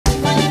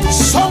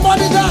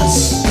Somebody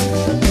dance.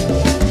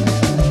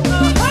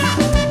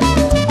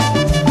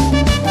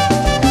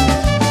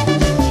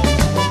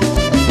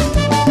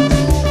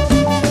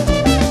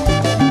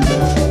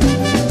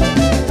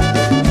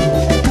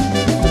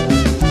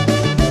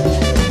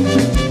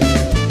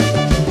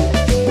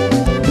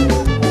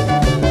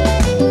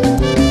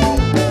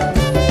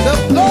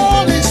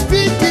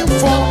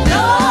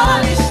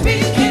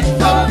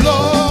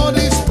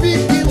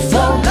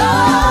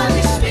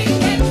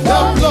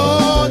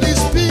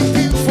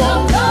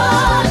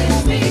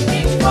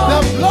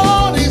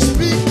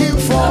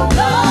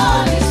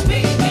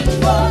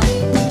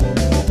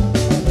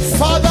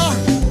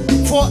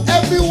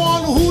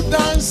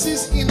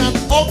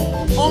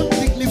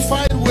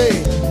 Undignified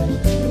way.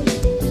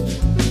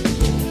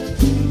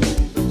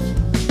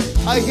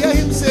 I hear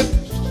him say,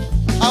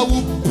 I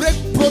will break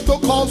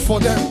protocols for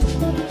them.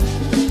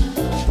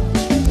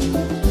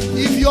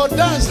 If your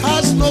dance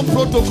has no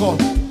protocol,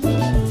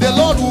 the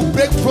Lord will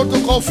break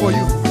protocol for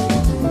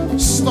you.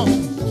 Stop.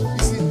 You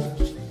see,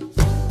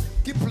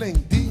 keep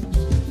playing.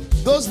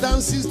 Those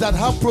dances that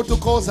have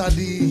protocols are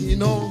the,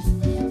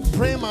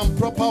 prim and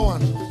proper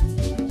one.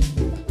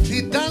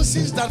 The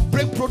dances that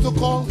break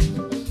protocol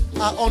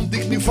are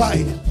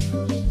undignified.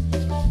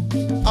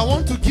 I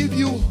want to give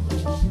you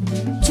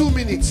 2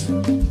 minutes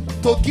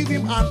to give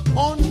him an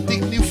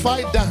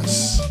undignified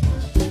dance.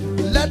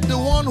 Let the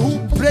one who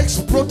breaks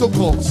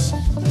protocols,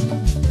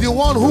 the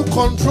one who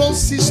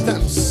controls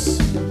systems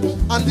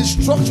and the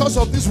structures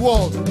of this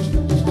world,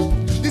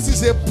 this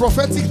is a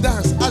prophetic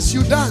dance. As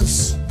you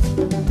dance,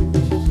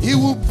 he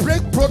will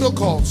break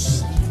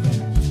protocols,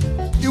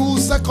 he will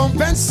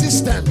circumvent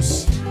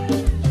systems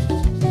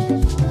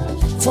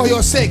for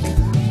your sake.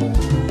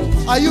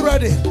 Are you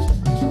ready?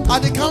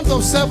 At the count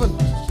of 7,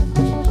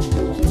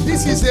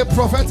 this is a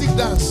prophetic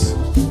dance.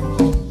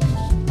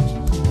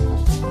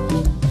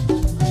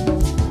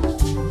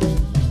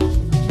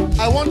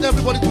 I want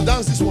everybody to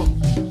dance this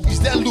one. Is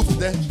there a loop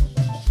there?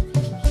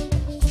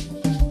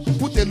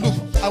 Put a loop.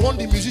 I want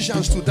the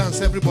musicians to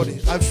dance,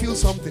 everybody. I feel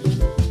something.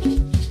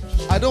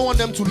 I don't want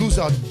them to lose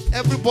out.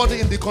 Everybody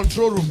in the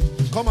control room,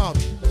 come out.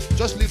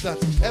 Just leave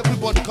that.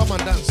 Everybody come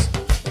and dance.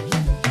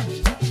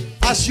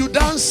 As you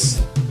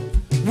dance,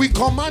 we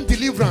command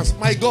deliverance,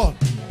 my God.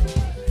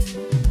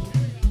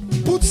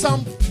 Put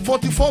Psalm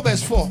 44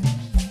 verse 4.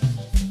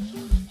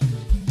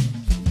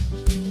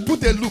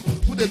 Put a loop,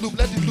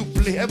 let the loop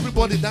play.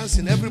 Everybody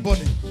dancing,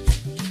 everybody.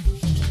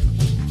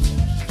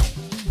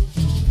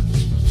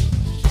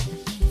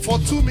 For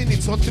 2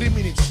 minutes or 3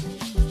 minutes.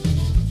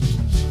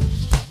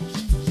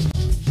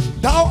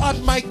 Thou art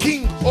my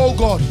king, O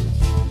God.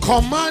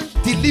 Command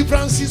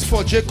deliverances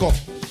for Jacob.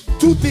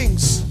 2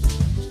 things.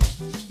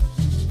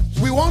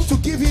 We want to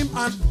give him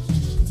an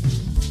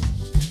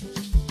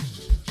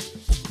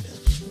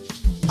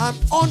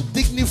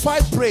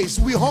undignified praise.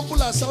 We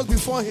humble ourselves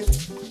before him.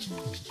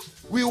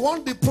 We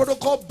want the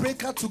protocol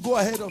breaker to go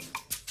ahead of.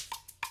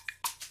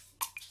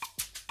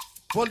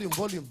 Volume.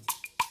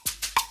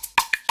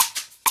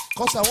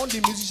 Because I want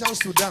the musicians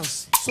to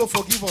dance. So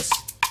forgive us.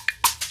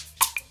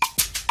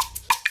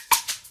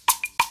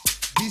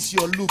 This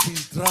your loop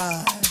is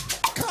dry.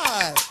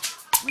 God,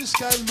 which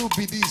kind of loop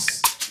be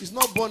this? It's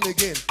not born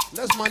again.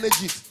 Let's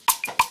manage it.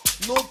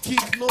 No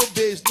kick, no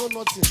bass, no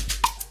nothing.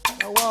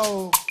 Oh,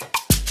 wow.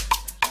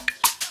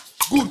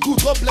 Good.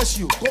 God bless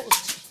you.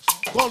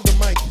 Go on the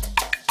mic.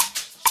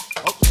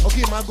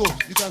 Okay, Margo,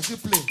 you can still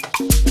play.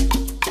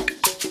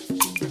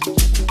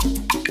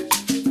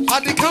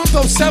 At the count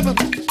of 7,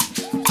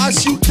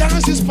 as you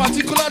dance this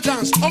particular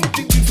dance,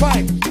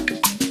 undignified,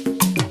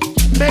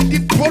 may the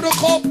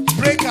protocol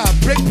breaker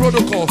break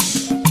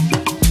protocols.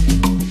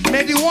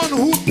 May the one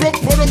who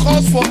broke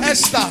protocols for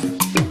Esther,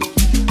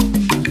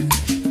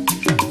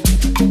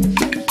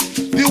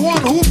 the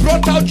one who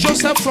brought out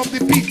Joseph from the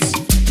pit.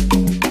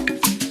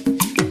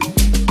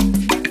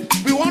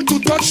 We want to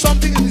touch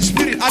something in the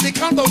spirit. At the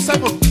count of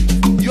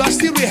 7, you are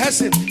still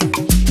rehearsing.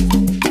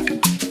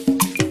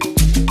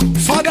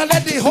 Father,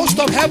 let the host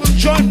of heaven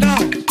join now.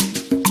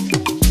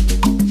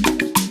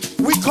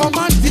 We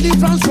command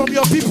deliverance from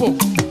your people.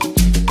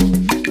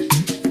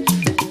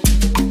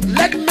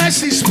 Let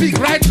mercy speak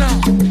right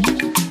now.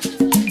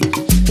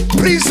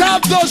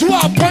 Preserve those who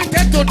are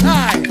appointed to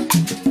die.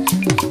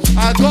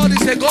 Our God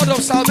is a God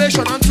of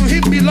salvation, and to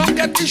him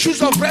belongeth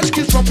issues of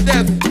rescue from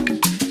death.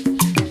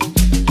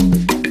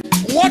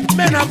 What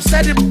men have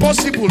said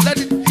impossible, let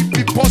it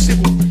be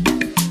possible.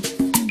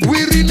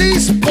 We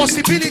release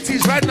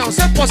possibilities right now.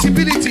 Say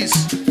possibilities.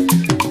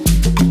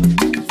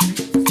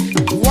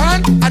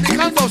 1, at the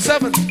count of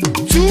 7.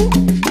 2.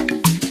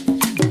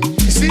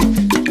 You see?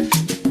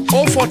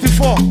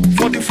 044.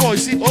 44. You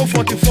see?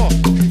 044.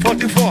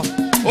 44.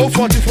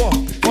 044.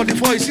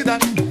 44. You see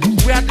that?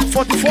 We are at the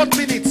 44th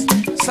minute.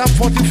 Psalm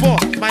 44.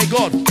 My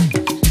God.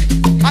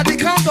 At the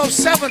count of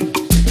 7.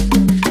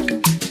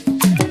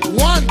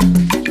 1,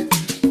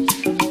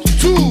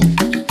 2,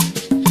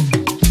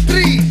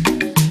 3,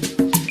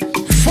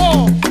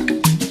 4,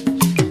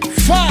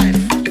 5,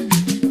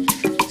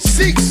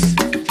 6,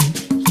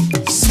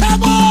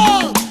 7.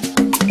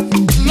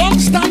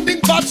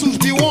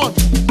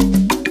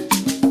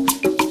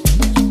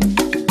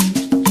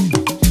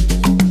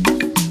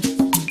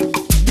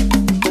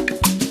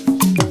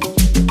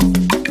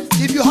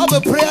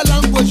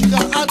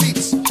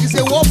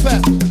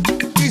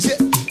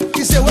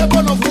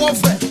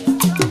 warfare.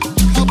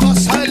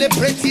 Kabasale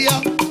pretia.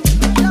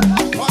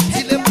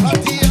 Patile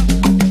pratia.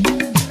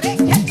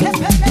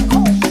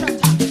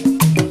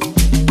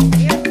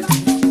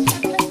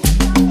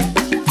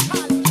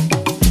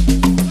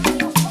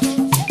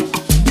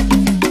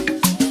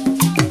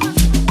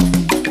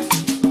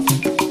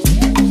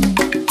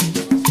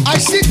 I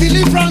see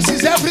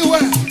deliverances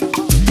everywhere.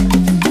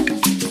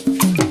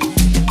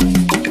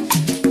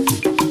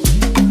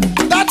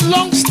 That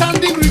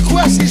long-standing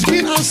request is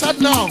being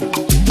answered now.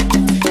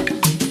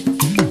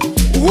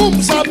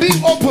 Wombs are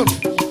being opened.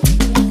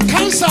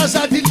 Cancers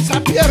are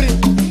disappearing.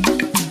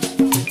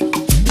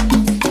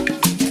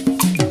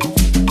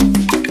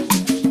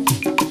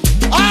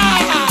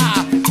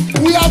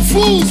 We are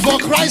fools for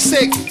Christ's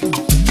sake.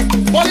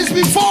 But it's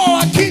before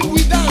our King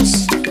we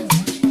dance.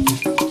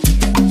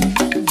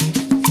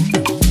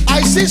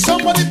 I see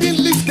somebody being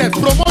lifted,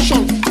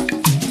 promotion,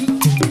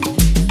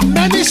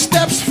 many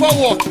steps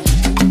forward.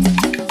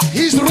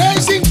 He's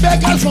raising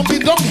beggars from the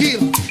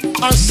dunghill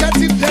and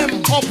setting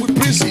them up with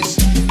princes.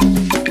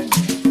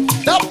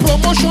 That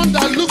promotion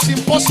that looks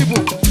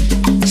impossible,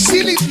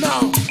 seal it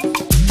now.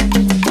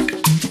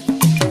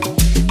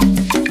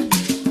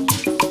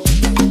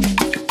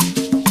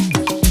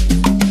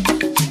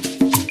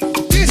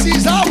 This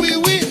is how we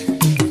win.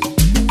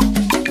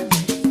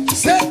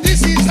 Say,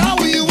 this is how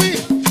we win.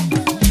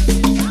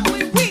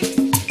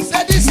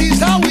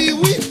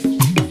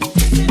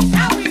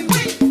 How we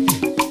win.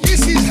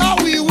 This is how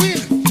we win.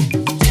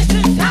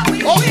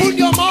 Open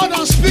your mouth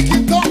and speak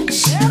in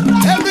tongues.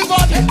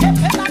 Everybody,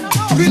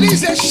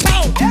 release a shout.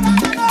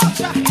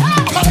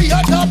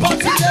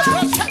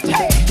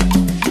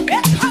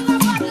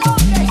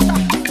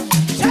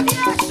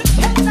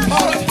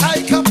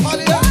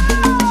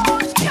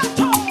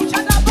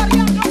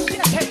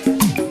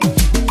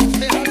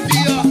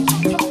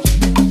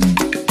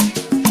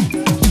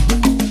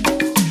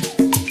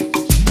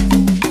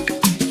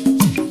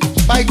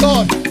 By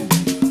God,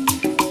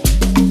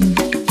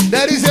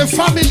 there is a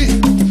family,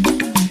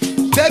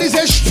 there is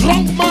a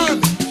strong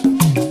man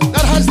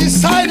that has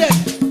decided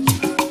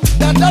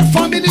that that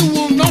family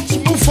will not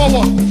move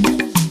forward.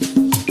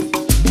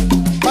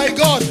 By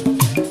God,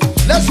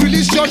 let's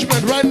release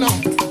judgment right now.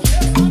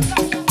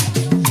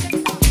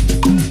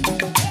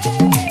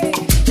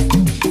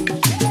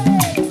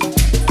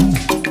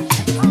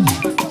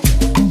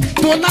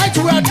 Tonight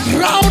we are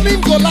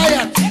drowning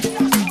Goliath,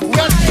 we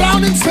are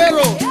drowning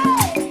Pharaoh.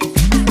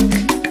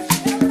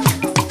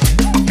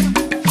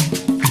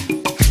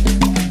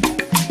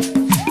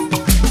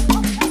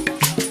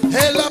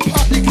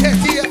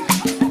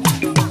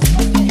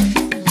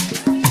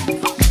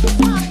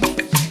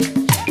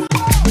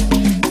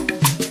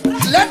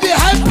 Let the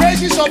high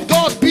praises of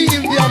God be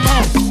in their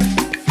mouth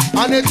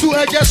and a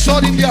two-edged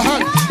sword in their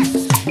hand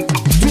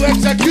to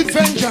execute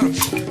vengeance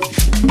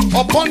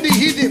upon the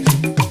hidden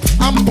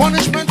and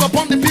punishment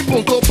upon the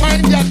people, to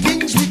bind their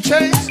kings with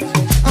chains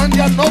and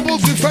their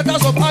nobles with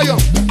fetters of iron,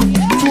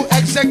 to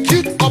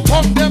execute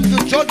upon them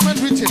the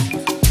judgment written.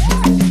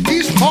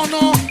 His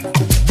honor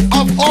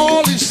of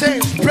all his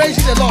saints. Praise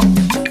the Lord.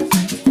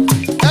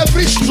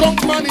 Every strong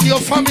man in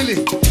your family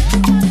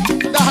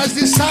that has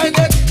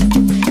decided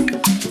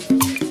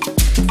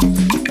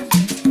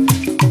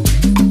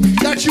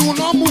that you will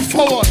not move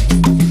forward,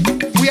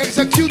 we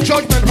execute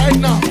judgment right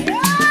now.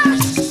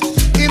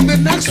 In the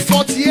next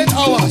 48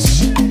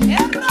 hours,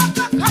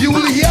 you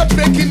will hear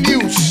breaking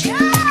news.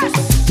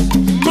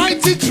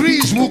 Mighty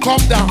trees will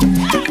come down.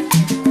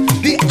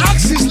 The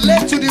axe is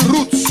laid to the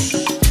roots.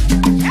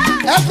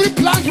 Every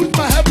plant which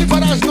my heavenly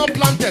Father has not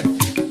planted,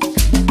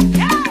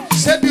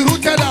 say, be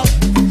rooted out.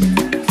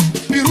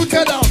 Be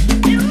rooted out.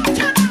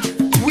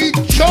 We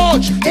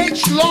judge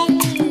age-long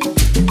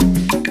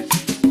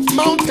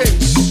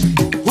mountains.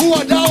 Who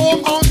are thou,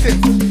 O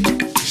mountain,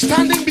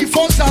 standing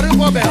before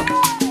Zerubbabel?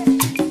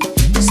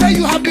 Say,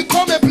 you have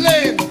become a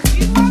plain.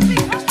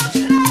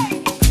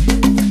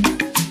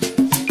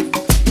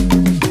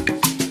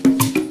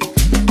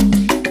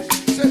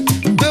 Say,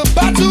 the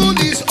battle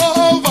is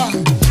over.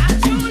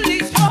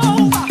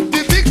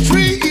 The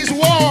victory is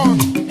won.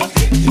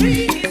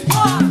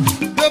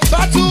 The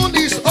battle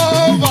is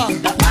over.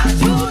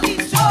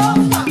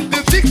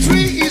 The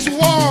victory is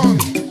won.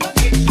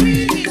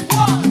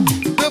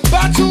 The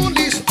battle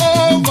is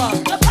over.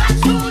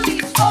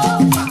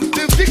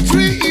 The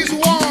victory is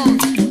won.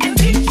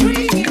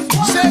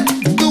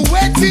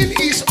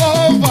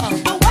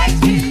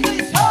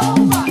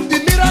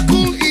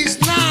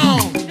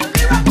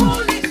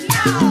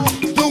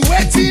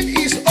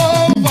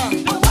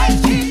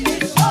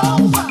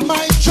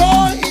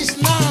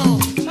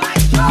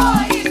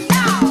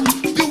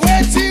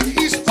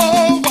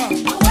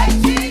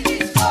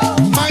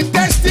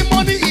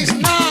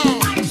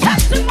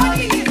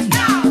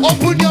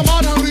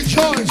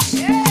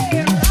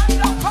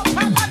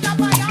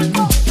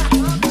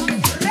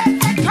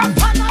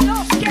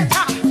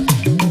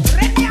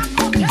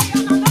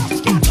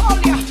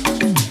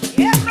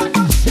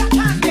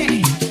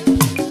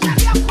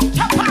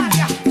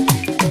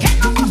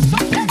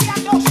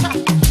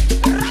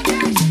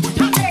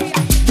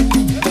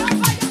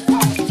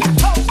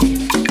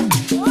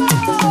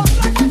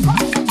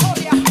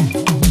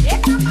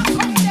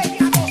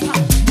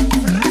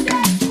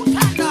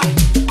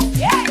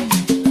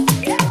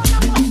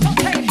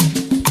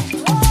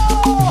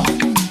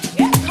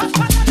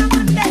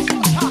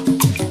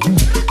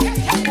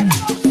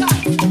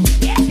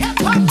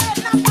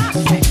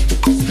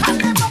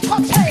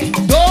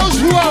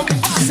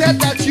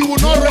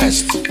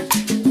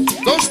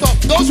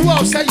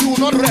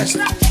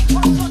 rest.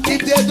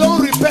 If they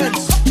don't repent,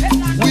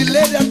 we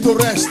lay them to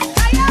rest.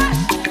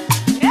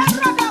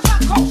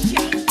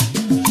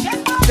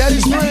 There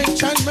is no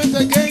enchantment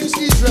against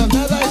Israel,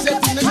 neither is there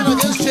divination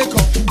against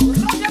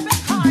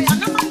Jacob.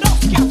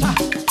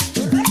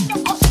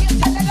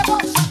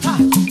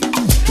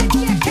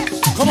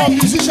 Come on,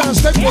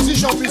 musicians, take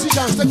position.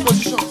 Musicians, take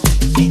position.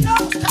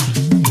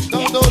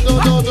 Do.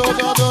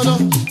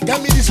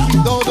 Get me this key.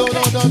 Do.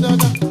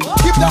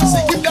 Keep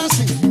dancing, keep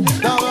dancing.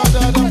 Da. La.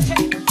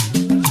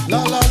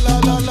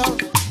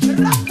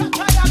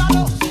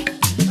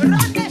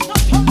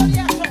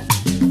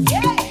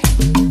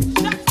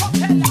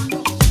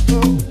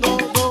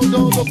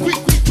 No, quick.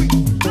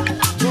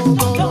 Do.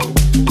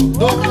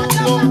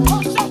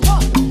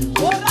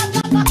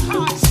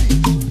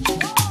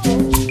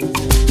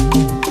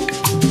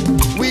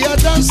 We are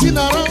dancing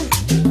around.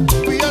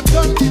 We are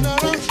turning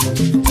around.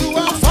 To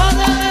our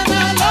Father and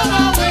our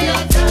Lover, we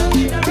are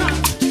turning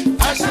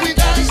around. As we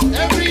dance,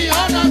 every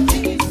other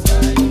thing.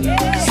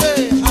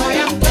 Say, I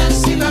am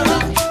dancing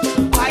around.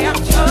 I am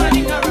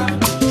turning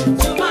around.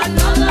 To my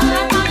Lover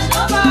and my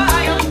Lover, I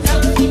am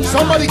dancing around.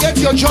 Somebody get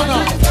your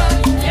journal.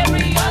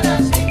 Every other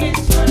thing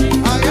is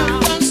turning around. I am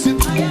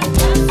dancing. I am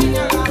dancing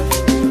around.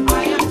 I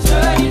am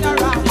turning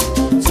around.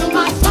 To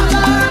my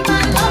Father and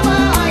my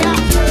Lover, I am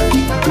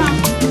turning around.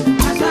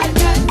 As I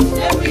dance,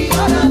 every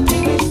other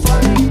thing is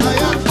turning around. I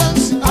am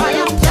dancing. I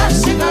am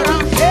dancing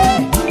around. I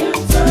am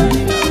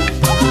turning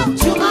around.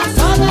 To my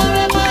Father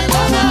and my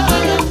Lover, I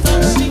am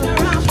dancing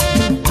around.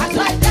 As I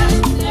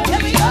dance,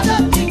 every other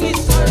thing is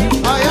turning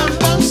around. I am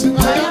dancing. I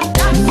am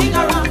dancing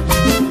around.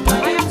 I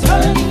am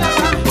turning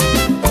around. To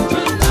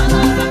my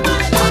Lover and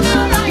my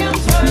Lover, I am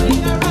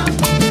turning around.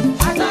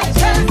 As I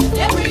dance,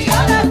 every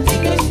other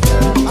thing is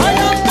turning around. I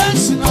am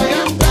dancing. I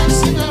am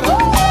dancing around.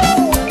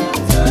 I am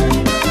turning around.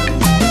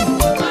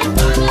 My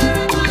Father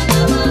and my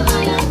Lover, I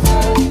am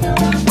turning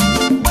around.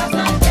 As I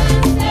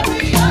dance,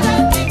 every other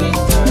thing is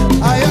turning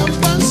around. I am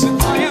dancing.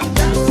 I am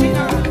dancing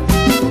around.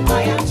 I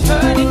am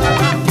turning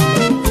around.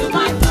 To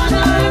my Father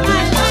and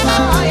my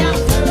Lover, I am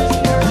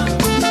turning around.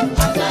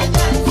 As I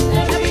dance,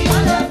 every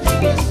other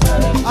thing is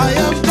turning around. I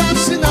am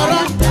dancing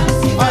around.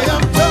 I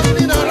am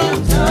turning around.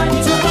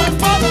 To my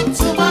Father, to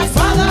my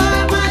Father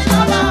and my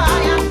Lover, I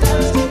am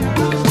dancing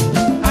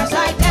around. As I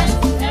dance,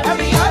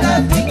 every other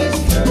thing is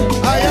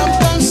turning around. I am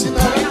dancing I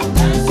around. am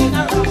dancing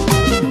around.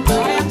 I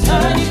am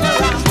turning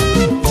around.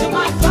 To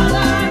my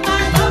Father and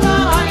my Lover,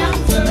 I am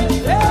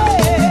turning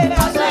around.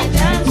 As I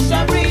dance,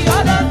 every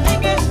other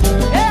thing is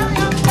turning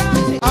around.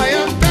 I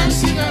am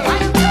dancing I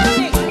around. am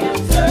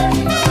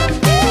turning around.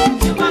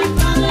 To my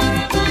Father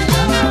and my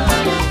Lover, I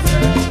am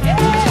turning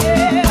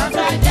around. As I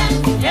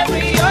dance,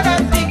 every other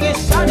thing is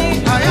turning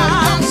I am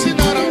around. dancing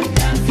around.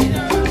 Dancing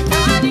around,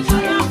 turning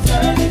around,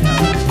 turning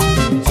around.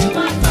 To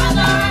my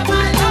Father and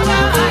my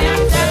Lover, I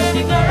am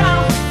dancing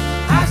around.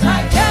 As I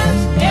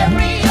dance,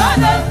 every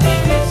other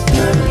thing is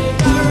turning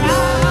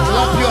around.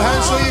 Clap your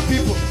hands for you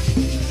people.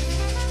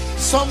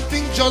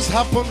 Something just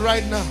happened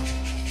right now.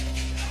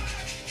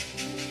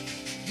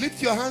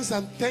 Lift your hands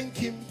and thank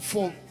him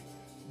for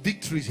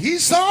victories. He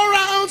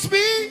surrounds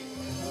me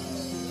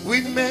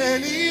with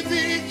many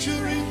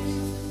victories.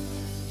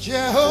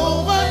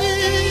 Jehovah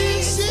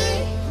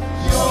Nissi,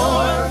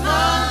 you're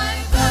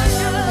My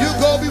banner, you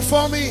go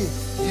before me.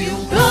 you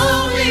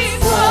go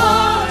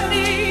before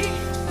me.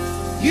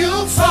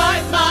 You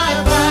fight my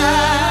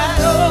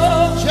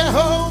battle.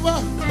 Jehovah,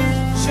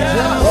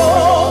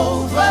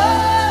 Jehovah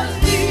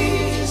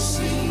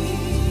Nissi.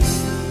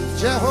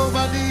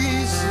 Jehovah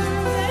Nissi.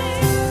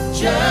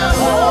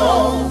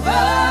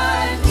 Jehovah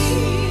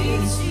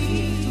Nissi.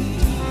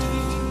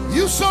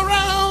 You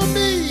surround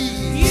me.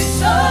 You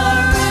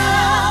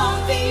surround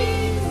me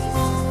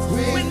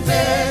with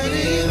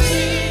many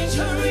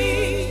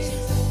victories.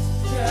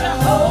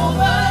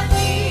 Jehovah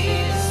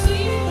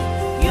Nissi,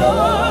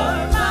 you're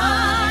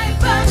my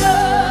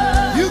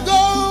banner. You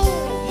go.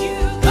 You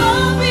go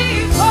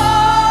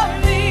before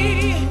me.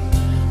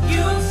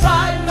 You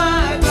fight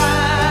my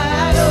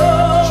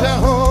battle.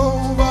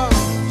 Jehovah,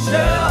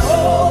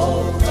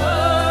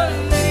 Jehovah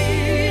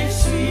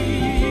Nissi.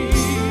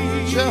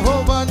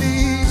 Jehovah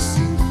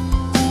Nissi.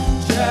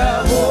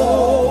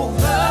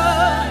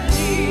 Jehovah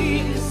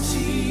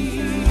Nissi.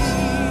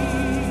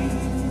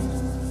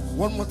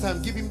 One more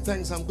time, give him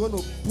thanks. I'm going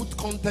to put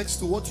context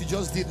to what you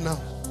just did now.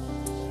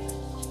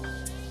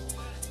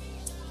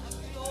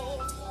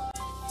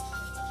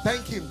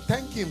 Thank him,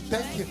 thank him,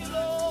 thank him,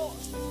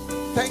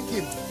 thank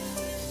him.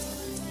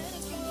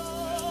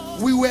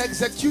 We were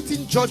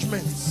executing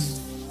judgments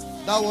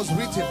that was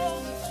written.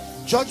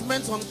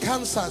 Judgments on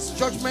cancers,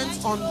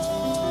 judgments on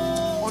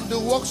the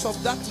works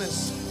of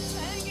darkness,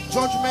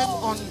 judgment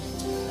on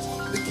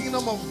the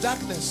kingdom of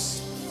darkness.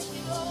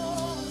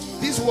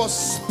 This was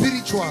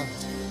spiritual.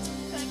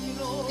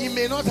 It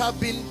may not have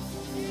been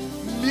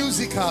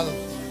musical,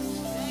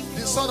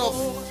 the sort of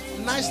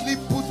nicely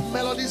put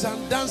melodies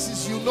and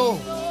dances, you know.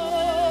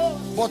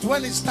 But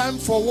when it's time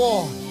for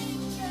war,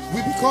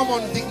 we become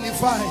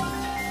undignified.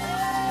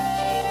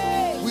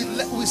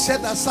 We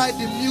set aside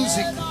the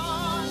music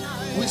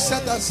We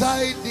set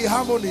aside the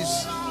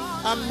harmonies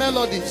and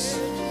melodies.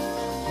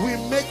 We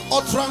make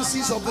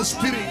utterances of the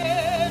Spirit.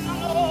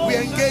 We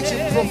engage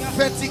in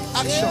prophetic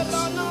actions.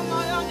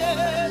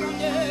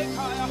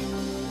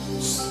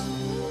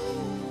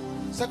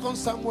 2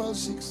 Samuel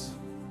 6.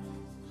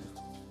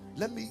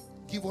 Let me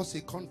give us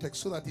a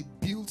context so that it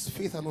builds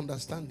faith and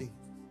understanding.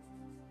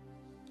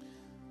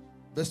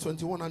 Verse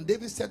 21. And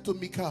David said to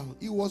Michal,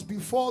 it was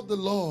before the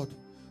Lord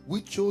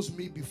which chose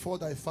me before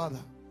thy father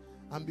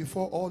and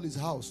before all his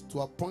house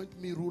to appoint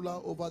me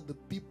ruler over the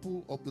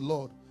people of the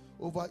Lord,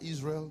 over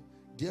Israel.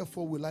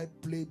 Therefore will I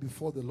play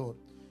before the Lord.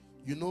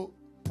 You know,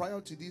 prior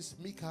to this,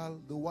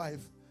 Michal, the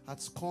wife, had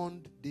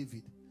scorned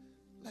David.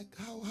 Like,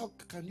 how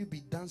can you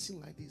be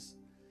dancing like this?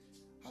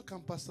 How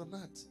can Pastor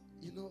Nat,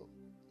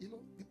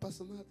 the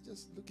Pastor Nat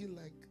just looking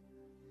like,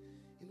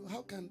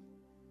 how can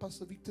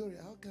Pastor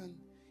Victoria, how can,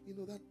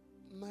 that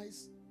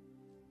nice.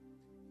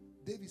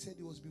 David said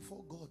it was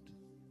before God.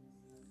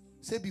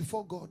 Say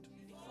before God.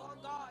 Before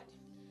God.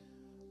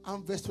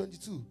 And verse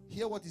 22,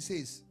 hear what he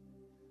says.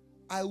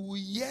 I will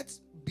yet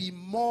be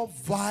more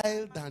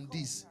vile than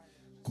this.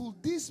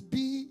 Could this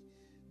be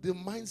the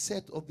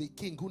mindset of the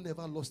king who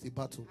never lost a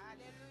battle?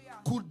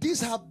 Hallelujah. Could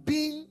this have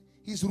been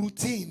his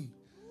routine?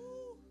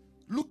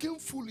 Looking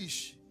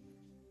foolish.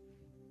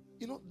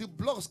 The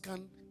blogs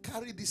can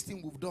carry this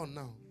thing we've done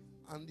now,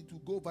 and it will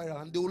go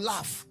viral, and they will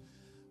laugh.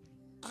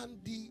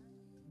 And the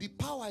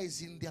power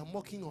is in their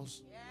mocking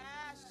us. Yes.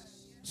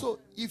 So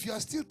if you are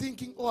still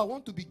thinking, oh, I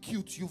want to be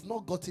cute, you've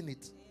not gotten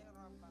it.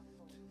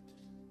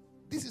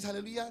 This is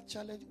Hallelujah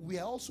Challenge. We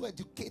are also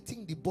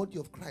educating the body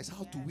of Christ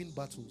how to win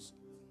battles.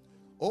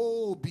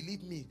 Oh,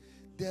 believe me,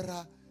 there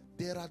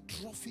are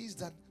trophies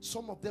that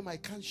some of them I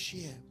can't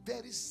share.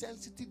 Very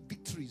sensitive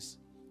victories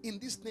in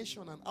this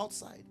nation and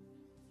outside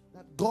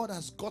that God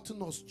has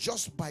gotten us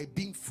just by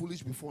being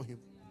foolish before him.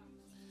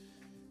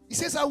 He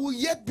says, I will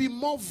yet be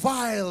more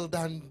vile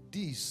than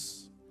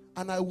this,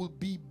 and I will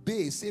be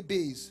base. Say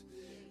base.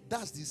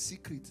 That's the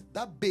secret.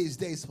 That base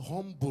there is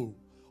humble.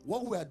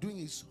 What we are doing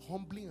is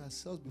humbling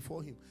ourselves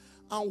before him.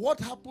 And what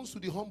happens to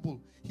the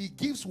humble? He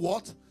gives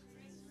what?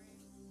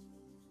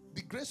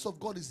 The grace of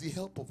God is the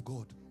help of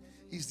God.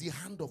 Is the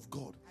hand of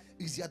God.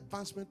 Is the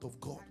advancement of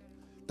God.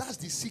 That's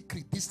the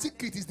secret. The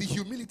secret is the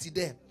humility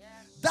there.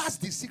 That's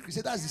the secret.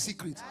 Say that's the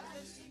secret.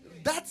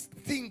 That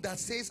thing that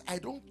says, I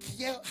don't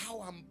care how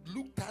I'm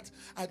looked at.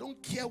 I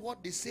don't care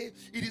what they say.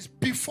 It is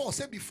before.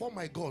 Say before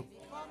my God.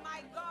 Before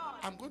my God.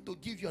 I'm going to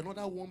give you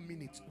another 1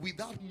 minute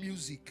without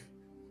music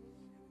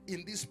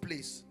in this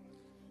place.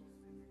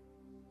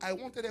 I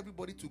wanted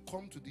everybody to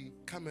come to the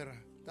camera.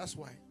 That's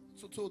why.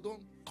 So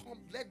don't come.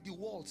 Let the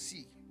world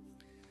see.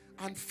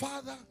 And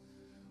Father,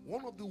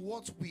 one of the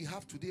words we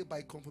have today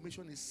by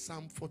confirmation is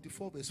Psalm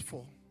 44 verse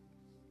 4.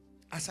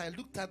 As I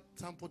looked at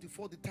Psalm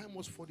 44, the time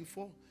was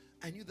 44.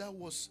 I knew that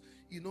was,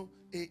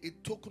 a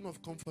token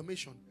of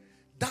confirmation.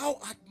 Thou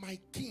art my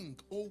king,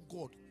 O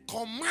God.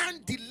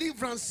 Command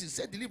deliverances.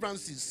 Say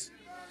deliverances.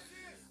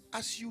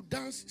 As you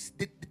dance,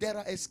 there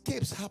are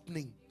escapes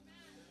happening.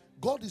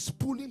 God is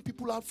pulling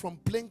people out from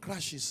plane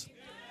crashes.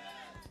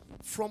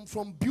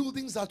 From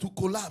buildings that will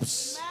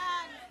collapse.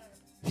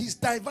 He's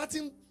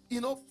diverting,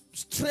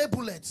 stray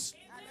bullets.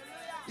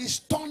 He's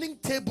turning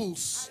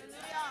tables.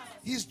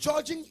 He's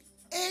judging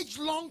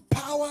age-long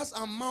powers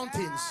and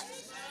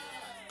mountains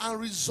and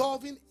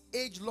resolving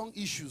age-long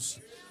issues.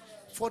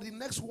 For the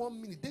next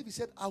 1 minute, David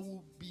said, I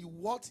will be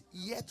what?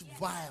 Yet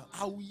vile.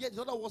 In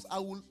other words, I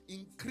will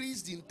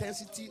increase the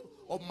intensity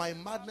of my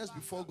madness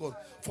before God.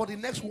 For the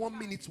next 1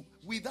 minute,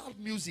 without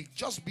music,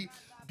 just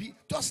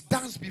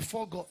dance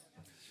before God.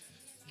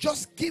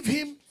 Just give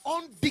him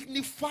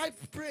undignified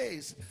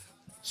praise.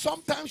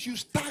 Sometimes you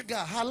stagger.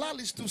 Halal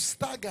is to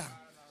stagger.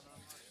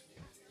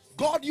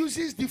 God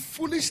uses the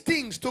foolish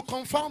things to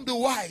confound the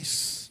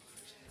wise.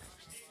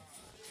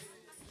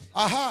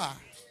 Aha.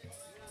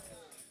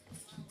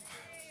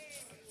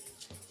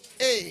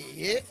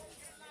 Hey.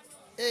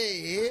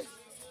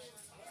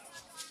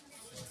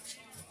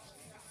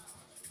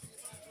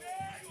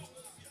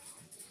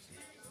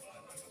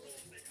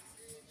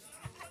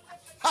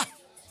 Ha.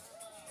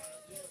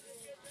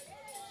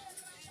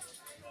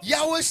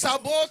 Yahweh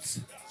Sabaoth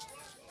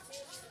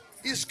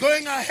is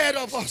going ahead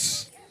of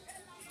us.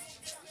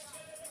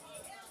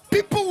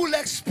 People will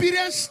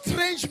experience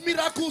strange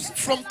miracles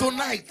from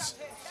tonight.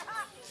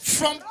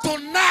 From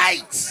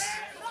tonight.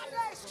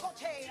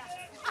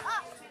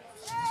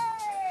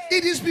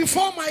 It is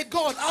before my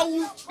God. I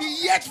will be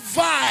yet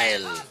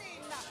vile.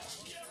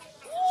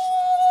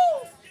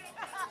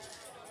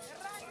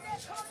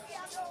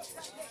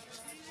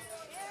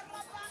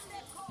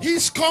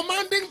 He's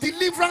commanding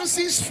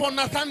deliverances for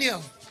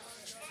Nathaniel.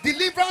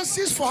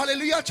 Deliverances for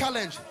Hallelujah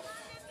Challenge.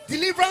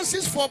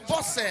 Deliverances for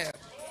BASSEY.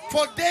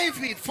 For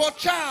David. For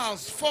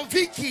Charles. For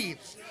Vicky.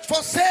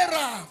 For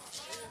Sarah.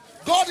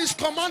 God is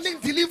commanding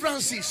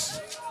deliverances.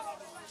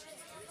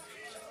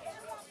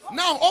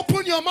 Now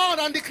open your mouth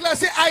and declare.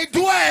 Say, I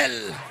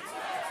dwell.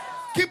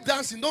 Keep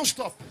dancing. Don't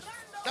stop.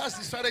 That's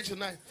the strategy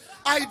tonight.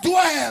 I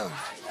dwell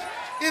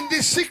in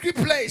the secret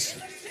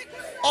place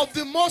of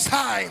the Most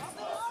High,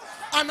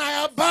 and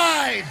I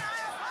abide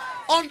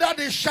under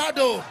the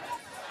shadow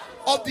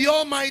of the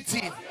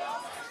Almighty.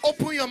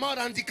 Open your mouth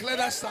and declare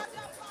that stuff.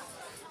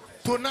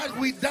 Tonight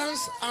we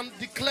dance and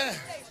declare.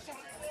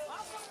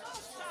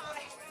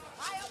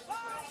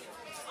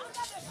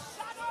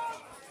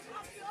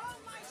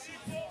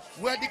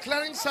 We're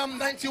declaring Psalm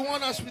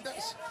 91 as we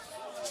dance.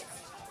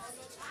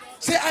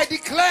 Say, I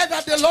declare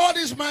that the Lord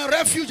is my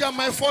refuge and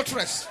my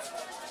fortress.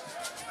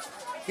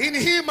 In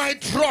him I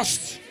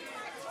trust.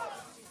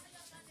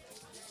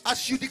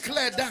 As you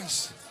declare,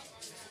 dance.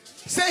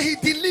 Say, he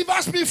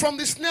delivers me from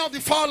the snare of the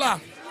fowler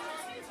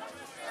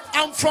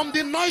and from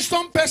the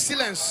noisome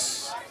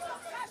pestilence.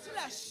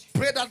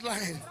 Pray that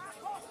line.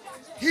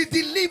 He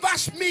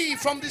delivers me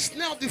from the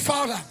snare of the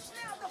fowler.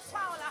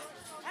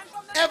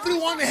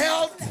 Everyone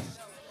held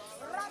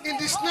in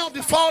the snare of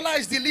the fowler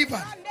is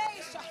delivered.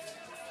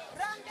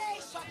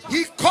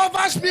 He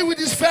covers me with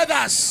his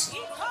feathers.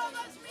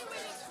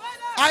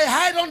 I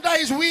hide under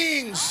his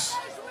wings.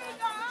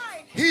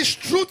 His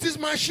truth is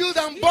my shield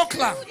and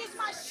buckler.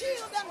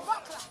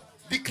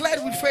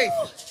 Declared with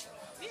faith.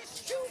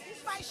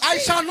 I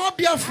shall not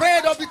be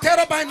afraid of the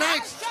terror by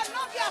night,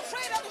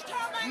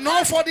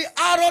 nor for the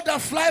arrow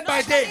that fly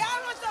by day.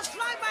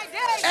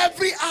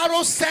 Every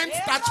arrow sent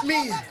at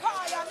me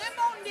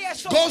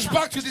goes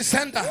back to the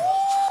sender.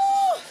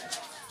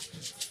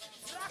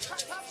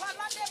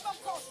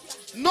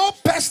 No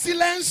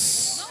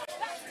pestilence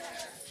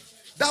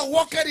that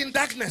walketh in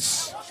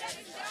darkness,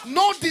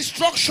 no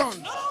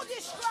destruction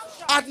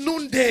at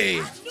noonday.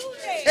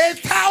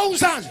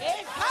 1,000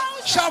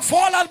 shall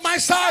fall at my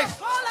side,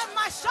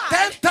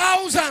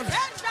 10,000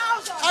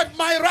 at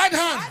my right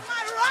hand.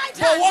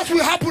 But what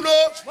will happen?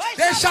 Oh,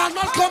 they shall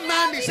not come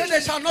near me. Say,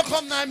 they shall not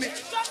come near me.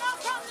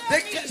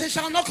 They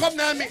shall not come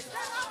near me.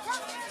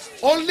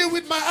 Only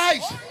with my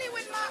eyes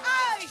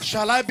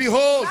shall I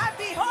behold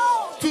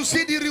to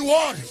see the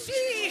reward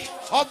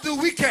of the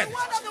wicked.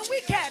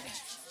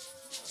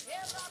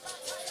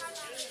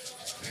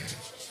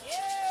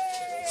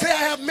 Say,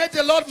 I have made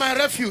the Lord my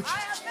refuge.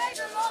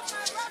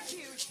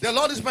 The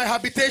Lord is my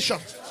habitation.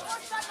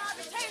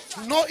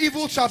 No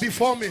evil shall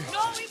befall me.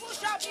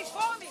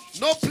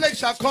 No plague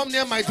shall come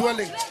near my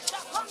dwelling.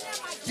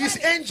 His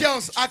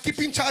angels are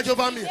keeping charge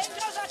over me.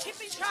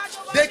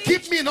 They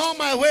keep me in all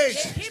my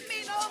ways.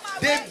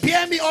 They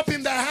bear me up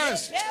in their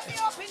hands.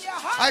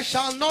 I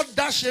shall not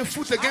dash a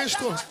foot against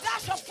stone.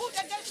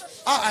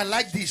 Ah, I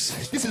like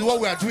this. This is what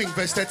we are doing.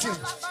 Verse 13.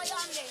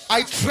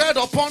 I tread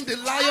upon the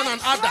lion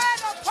and adder.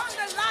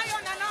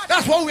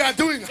 That's what we are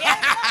doing.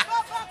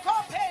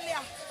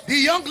 The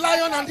young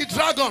lion and the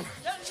dragon,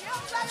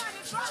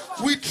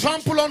 we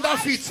trample on their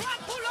feet.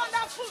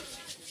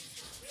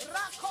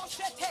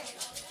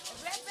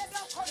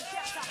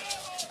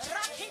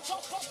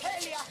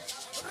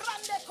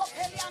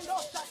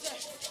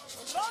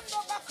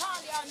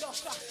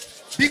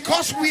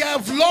 Because we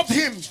have loved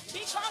him,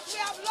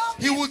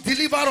 he will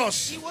deliver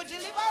us.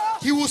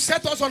 He will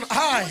set us on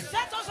high.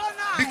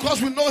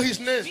 Because we know his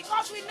name.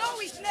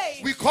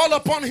 We call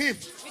upon him,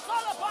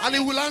 and he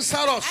will answer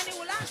us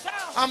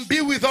and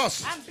be with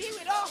us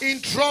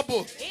in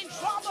trouble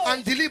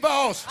and deliver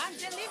us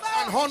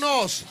and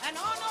honor us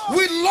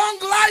with long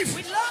life.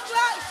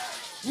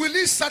 Will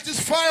he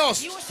satisfy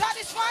us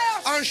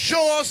and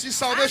show us his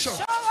salvation?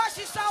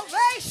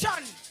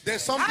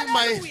 There's something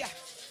my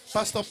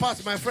Pastor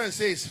Pat, my friend,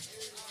 says,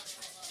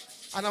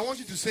 and I want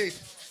you to say it.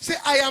 Say,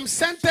 I am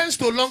sentenced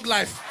to long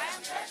life.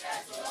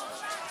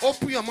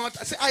 Open your mouth.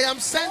 Say, I am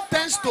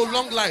sentenced to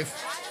long life.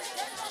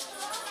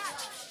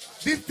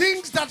 The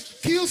things that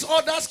kills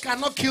others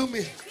cannot kill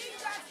me.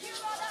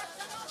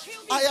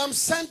 I am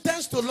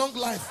sentenced to long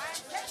life.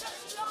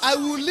 I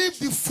will live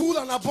the full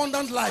and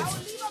abundant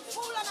life.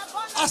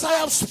 As I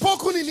have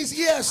spoken in his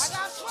ears,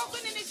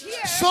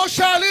 so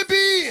shall it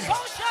be.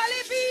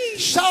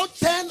 Shout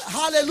 10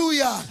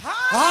 hallelujah.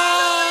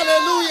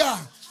 Hallelujah.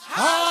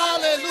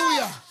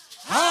 Hallelujah.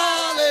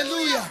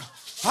 Hallelujah.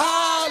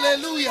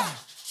 Hallelujah.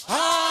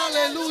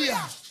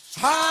 Hallelujah.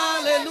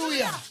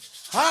 Hallelujah.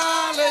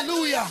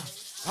 Hallelujah.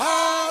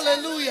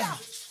 Hallelujah.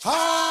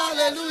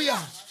 Hallelujah.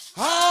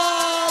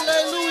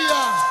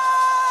 Hallelujah.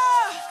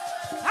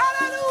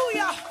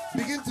 Hallelujah.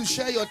 Begin to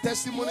share your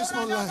testimonies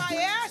online.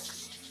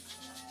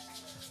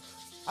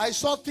 I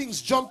saw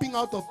things jumping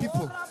out of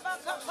people.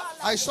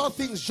 I saw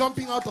things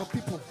jumping out of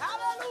people.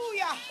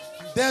 Hallelujah.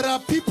 There are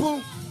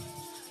people,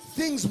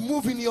 things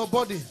move in your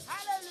body.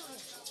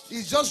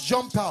 Hallelujah. It just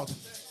jumped out.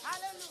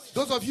 Hallelujah.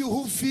 Those of you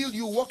who feel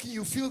you walking,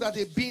 you feel that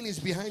a being is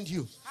behind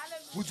you.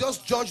 Hallelujah. We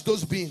just judge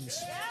those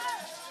beings.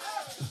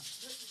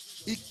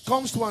 It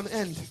comes to an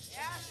end.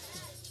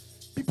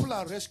 People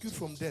are rescued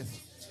from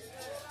death.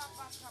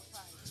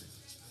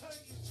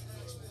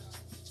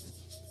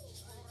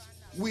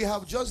 We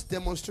have just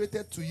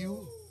demonstrated to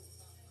you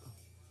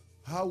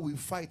how we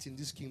fight in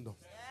this kingdom.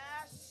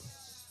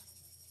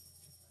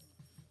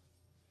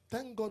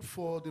 Thank God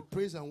for the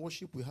praise and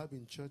worship we have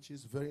in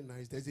churches. Very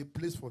nice. There's a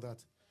place for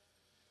that.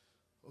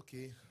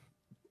 Okay.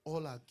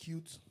 All are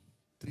cute.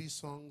 3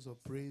 songs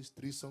of praise,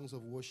 3 songs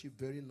of worship,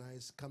 very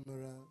nice,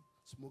 camera,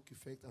 smoke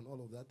effect, and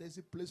all of that. There's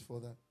a place for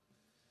that.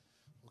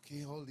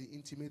 Okay, all the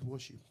intimate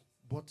worship.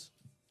 But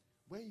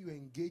when you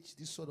engage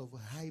this sort of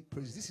high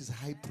praise, this is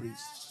high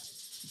praise.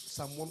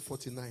 Psalm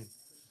 149.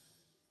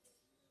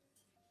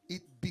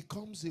 It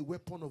becomes a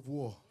weapon of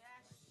war.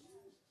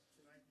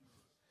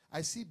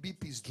 I see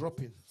BPs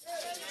dropping.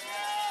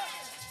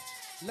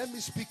 Let me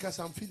speak as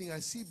I'm feeling. I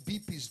see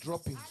BPs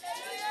dropping.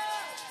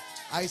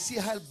 I see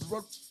high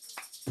blood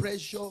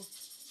pressure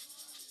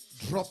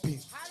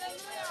dropping.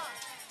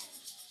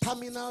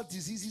 Terminal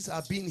diseases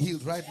are being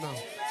healed right now.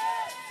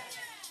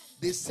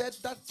 They said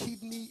that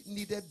kidney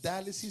needed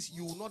dialysis.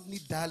 You will not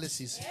need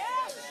dialysis.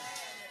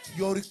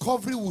 Your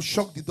recovery will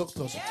shock the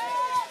doctors.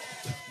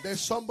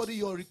 There's somebody,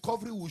 your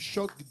recovery will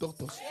shock the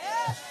doctors.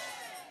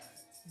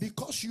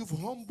 Because you've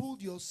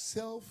humbled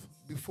yourself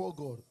before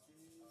God.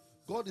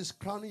 God is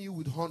crowning you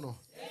with honor.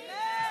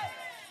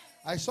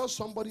 I saw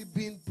somebody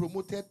being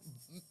promoted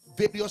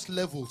various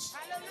levels.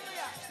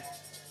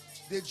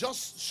 They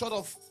just sort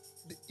of,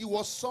 it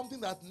was something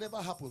that never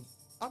happened.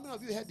 How many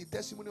of you heard the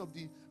testimony of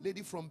the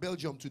lady from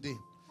Belgium today?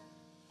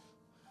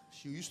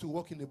 She used to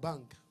work in a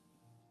bank.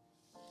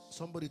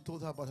 Somebody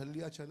told her about her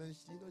Hallelujah Challenge.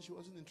 You know, she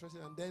wasn't interested,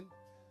 and then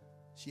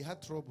she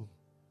had trouble.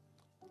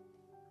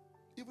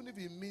 Even if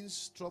it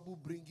means trouble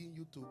bringing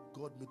you to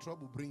God, may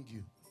trouble bring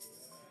you.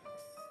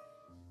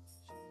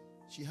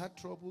 She had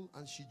trouble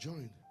and she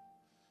joined.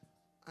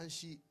 And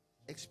she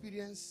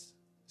experienced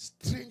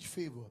strange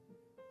favor.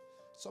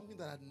 Something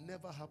that had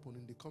never happened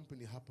in the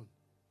company happened.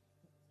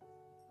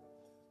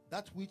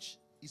 That which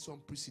is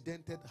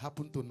unprecedented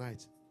happened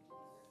tonight.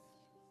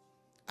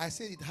 I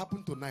said it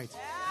happened tonight.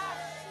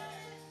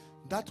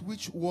 That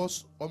which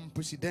was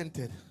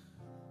unprecedented,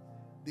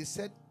 they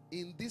said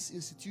in this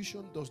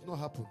institution does not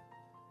happen.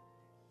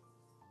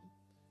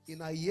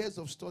 In our years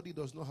of study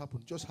does not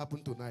happen. Just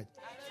happened tonight.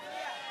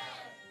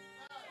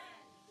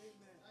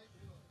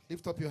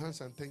 Lift up your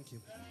hands and thank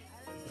him.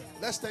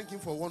 Let's thank him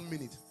for 1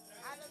 minute.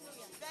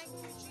 Hallelujah. Thank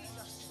you,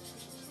 Jesus.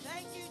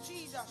 Thank you,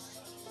 Jesus.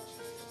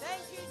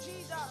 Thank you,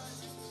 Jesus.